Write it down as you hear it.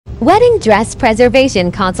Wedding dress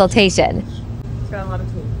preservation consultation. It's got a lot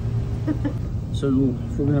of tools. So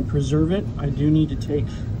if we're going to preserve it, I do need to take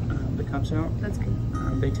the cups out. That's good.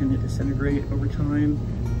 They tend to disintegrate over time,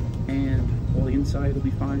 and while the inside will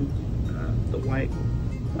be fine, the white,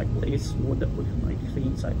 like lace, will end up looking like the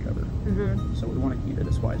inside cover. So we want to keep it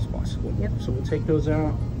as white as possible. Yep. So we'll take those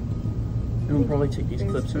out, and we'll probably take these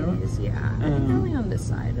clips out. Yeah, I think they're only on this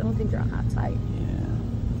side. I don't think they're on that side. Yeah.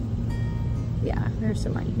 Yeah, there's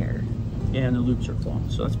some right here. Yeah, and the loops are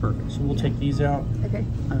clogged, so that's perfect. So we'll take these out. Okay.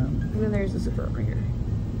 And then there's the zipper over here.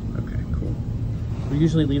 Okay, cool. We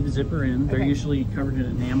usually leave the zipper in. They're Okay. usually covered in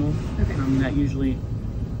enamel. Okay. That usually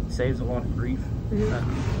saves a lot of grief.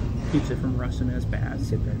 Keeps it from rusting as bad.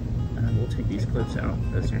 Super. We'll take these clips out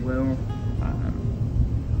as well.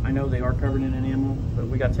 I know they are covered in enamel, but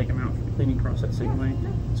we got to take them out for the cleaning process anyway.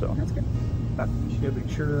 So That's good. you gotta make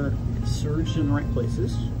sure it's serged in the right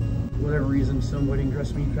places. For whatever reason, some wedding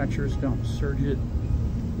dress manufacturers don't serge it.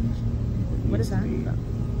 What is that?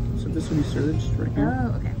 So this will be serged right here.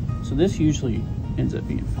 Oh, okay. So this usually ends up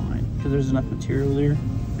being fine because there's enough material there.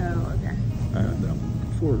 Oh, okay. That I'm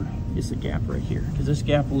looking for is the gap right here, because this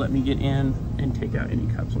gap will let me get in and take out any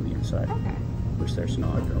cups on the inside. Okay. Which there's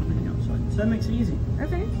not on the outside. So that makes it easy.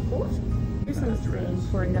 Okay, cool. Here's some threads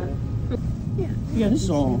for it. Yeah, this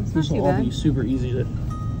will too all bad. be super easy to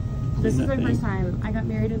This is clean my that first thing. time. I got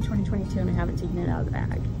married in 2022 and I haven't taken it out of the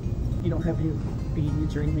bag. You don't have any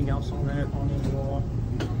beads or anything else on that on the wall.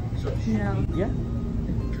 So it should No. be, yeah.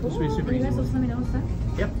 Cool. This will be super You easy. guys will let me know what's up?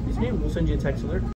 Yep, yes ma'am. We'll send you a text alert.